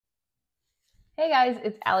Hey guys,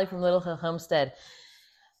 it's Ali from Little Hill Homestead.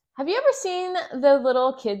 Have you ever seen the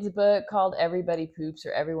little kids book called Everybody Poops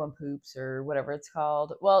or Everyone Poops or whatever it's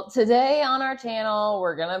called? Well, today on our channel,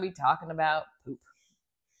 we're going to be talking about poop.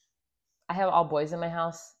 I have all boys in my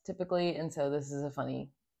house typically, and so this is a funny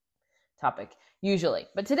topic usually.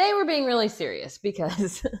 But today we're being really serious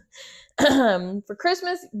because for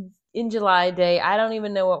Christmas in July Day, I don't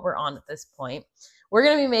even know what we're on at this point. We're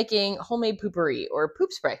going to be making homemade poopery or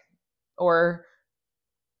poop spray or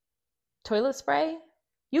toilet spray.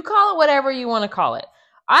 You call it whatever you want to call it.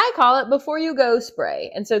 I call it before you go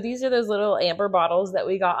spray. And so these are those little amber bottles that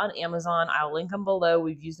we got on Amazon. I'll link them below.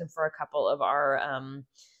 We've used them for a couple of our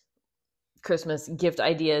Christmas gift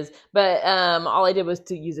ideas. But all I did was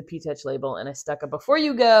to use a P-Touch label, and I stuck a before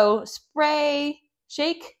you go spray,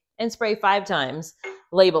 shake, and spray 5 times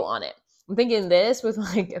label on it. I'm thinking this with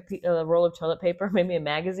like a roll of toilet paper, maybe a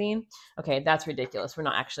magazine. Okay, that's ridiculous. We're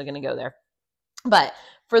not actually going to go there. But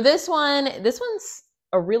for this one's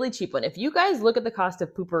a really cheap one. If you guys look at the cost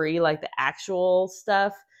of poopery, like the actual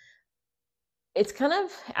stuff, it's kind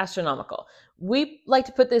of astronomical. We like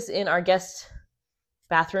to put this in our guest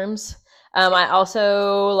bathrooms. I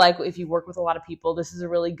also like, if you work with a lot of people, this is a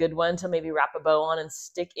really good one to maybe wrap a bow on and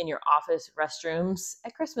stick in your office restrooms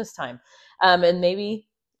at Christmas time. And maybe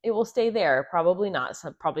it will stay there. Probably not.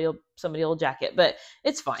 Probably somebody will jack it, but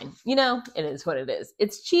it's fine. You know, it is what it is.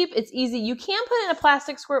 It's cheap. It's easy. You can put it in a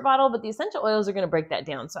plastic squirt bottle, but the essential oils are going to break that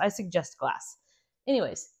down. So I suggest glass.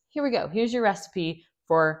 Anyways, here we go. Here's your recipe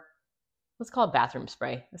for, let's call it bathroom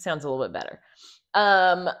spray. It sounds a little bit better.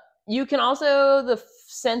 You can also, the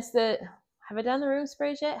scents that, have I done the room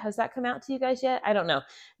sprays yet? Has that come out to you guys yet? I don't know.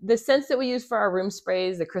 The scents that we use for our room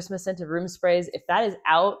sprays, the Christmas scented room sprays, if that is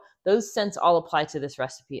out, those scents all apply to this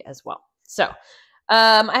recipe as well. So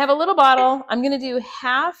I have a little bottle. I'm going to do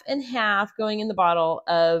half and half going in the bottle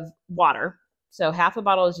of water. So half a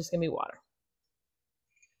bottle is just going to be water.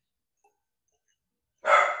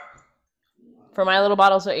 For my little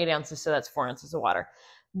bottle, so 8 ounces, so that's 4 ounces of water.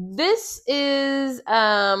 This is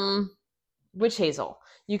witch hazel.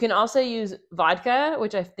 You can also use vodka,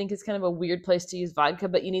 which I think is kind of a weird place to use vodka,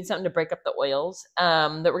 but you need something to break up the oils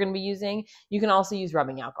that we're going to be using. You can also use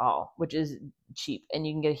rubbing alcohol, which is cheap, and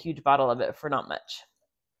you can get a huge bottle of it for not much.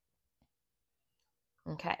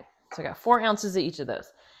 Okay, so I got 4 ounces of each of those.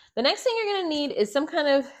 The next thing you're going to need is some kind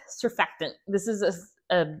of surfactant. This is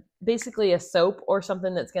basically a soap or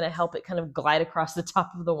something that's going to help it kind of glide across the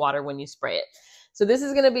top of the water when you spray it. So this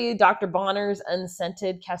is going to be Dr. Bonner's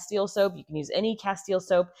unscented castile soap. You can use any castile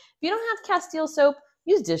soap. If you don't have castile soap,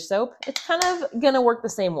 use dish soap. It's kind of going to work the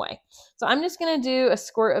same way. So I'm just going to do a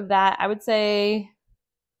squirt of that. I would say,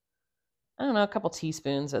 I don't know, a couple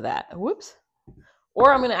teaspoons of that. Whoops.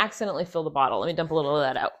 Or I'm going to accidentally fill the bottle. Let me dump a little of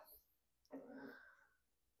that out.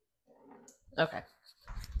 Okay.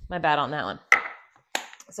 My bad on that one.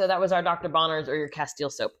 So that was our Dr. Bonner's or your castile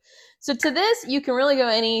soap. So to this, you can really go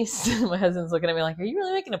any, my husband's looking at me like, are you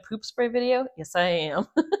really making a poop spray video? Yes, I am.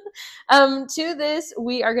 To this,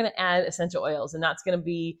 we are going to add essential oils, and that's going to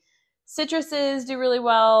be citruses do really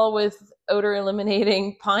well with odor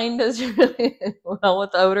eliminating. Pine does really well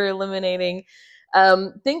with odor eliminating.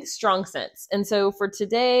 Think strong scents. And so for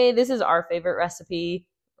today, this is our favorite recipe.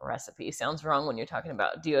 Recipe sounds wrong when you're talking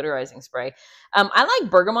about deodorizing spray. I like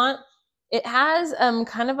bergamot. It has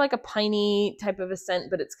kind of like a piney type of a scent,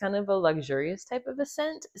 but it's kind of a luxurious type of a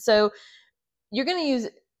scent. So you're going to use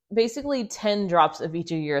basically 10 drops of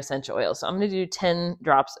each of your essential oils. So I'm going to do 10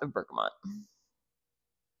 drops of bergamot.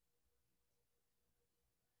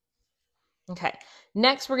 Okay.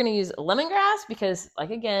 Next, we're going to use lemongrass because,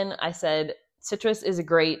 like again, I said citrus is a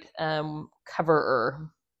great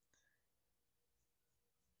coverer.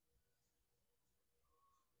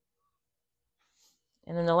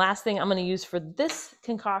 And then the last thing I'm going to use for this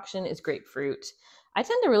concoction is grapefruit. I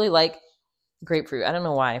tend to really like grapefruit. I don't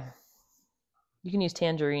know why. You can use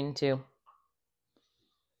tangerine too.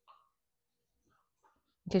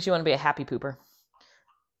 In case you want to be a happy pooper.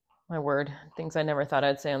 My word. Things I never thought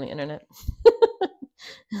I'd say on the internet.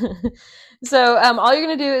 So all you're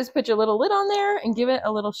going to do is put your little lid on there and give it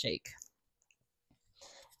a little shake.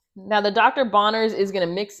 Now the Dr. Bonner's is going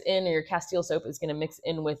to mix in, or your castile soap is going to mix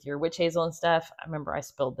in with your witch hazel and stuff. I remember I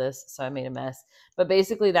spilled this, so I made a mess. But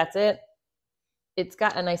basically that's it. It's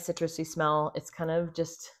got a nice citrusy smell. It's kind of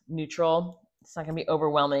just neutral. It's not going to be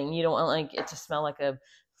overwhelming. You don't want like it to smell like a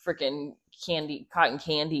freaking cotton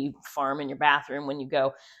candy farm in your bathroom when you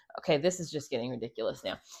go, okay, this is just getting ridiculous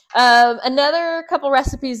now. Another couple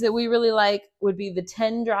recipes that we really like would be the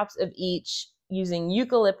 10 drops of each using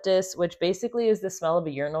eucalyptus, which basically is the smell of a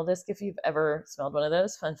urinal disc, if you've ever smelled one of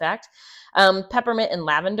those. Fun fact. Peppermint and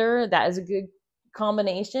lavender, that is a good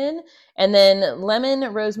combination. And then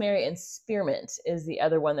lemon, rosemary, and spearmint is the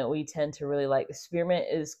other one that we tend to really like. The spearmint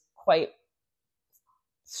is quite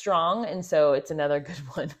strong, and so it's another good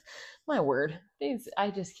one. My word,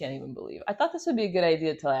 I just can't even believe. I thought this would be a good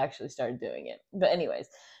idea until I actually started doing it. But anyways,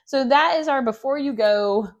 so that is our before you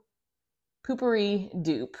go Poo Pourri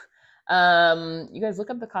dupe. You guys look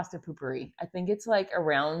up the cost of Poo Pourri. I think it's like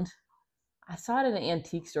around, I saw it in an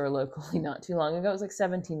antique store locally not too long ago. It was like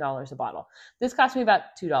 $17 a bottle. This cost me about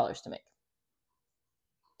 $2 to make.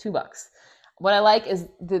 $2. What I like is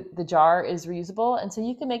the jar is reusable, and so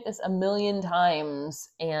you can make this a million times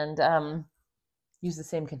and use the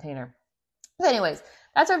same container. So anyways,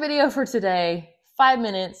 that's our video for today. 5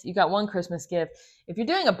 minutes, you got one Christmas gift. If you're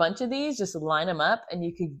doing a bunch of these, just line them up, and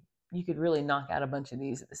you could really knock out a bunch of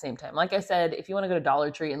these at the same time. Like I said, if you want to go to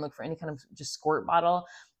Dollar Tree and look for any kind of just squirt bottle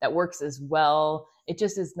that works as well, it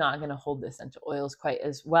just is not going to hold the essential oils quite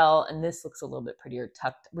as well. And this looks a little bit prettier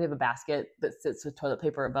tucked. We have a basket that sits with toilet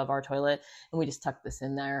paper above our toilet, and we just tuck this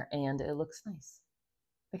in there, and it looks nice.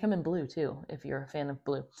 They come in blue too, if you're a fan of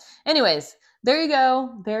blue. Anyways, there you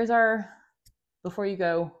go. There's our before you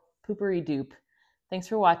go Poo Pourri dupe. Thanks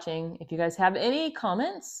for watching. If you guys have any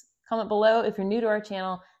comments, comment below. If you're new to our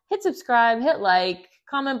channel, hit subscribe, hit like,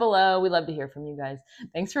 comment below. We love to hear from you guys.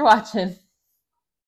 Thanks for watching.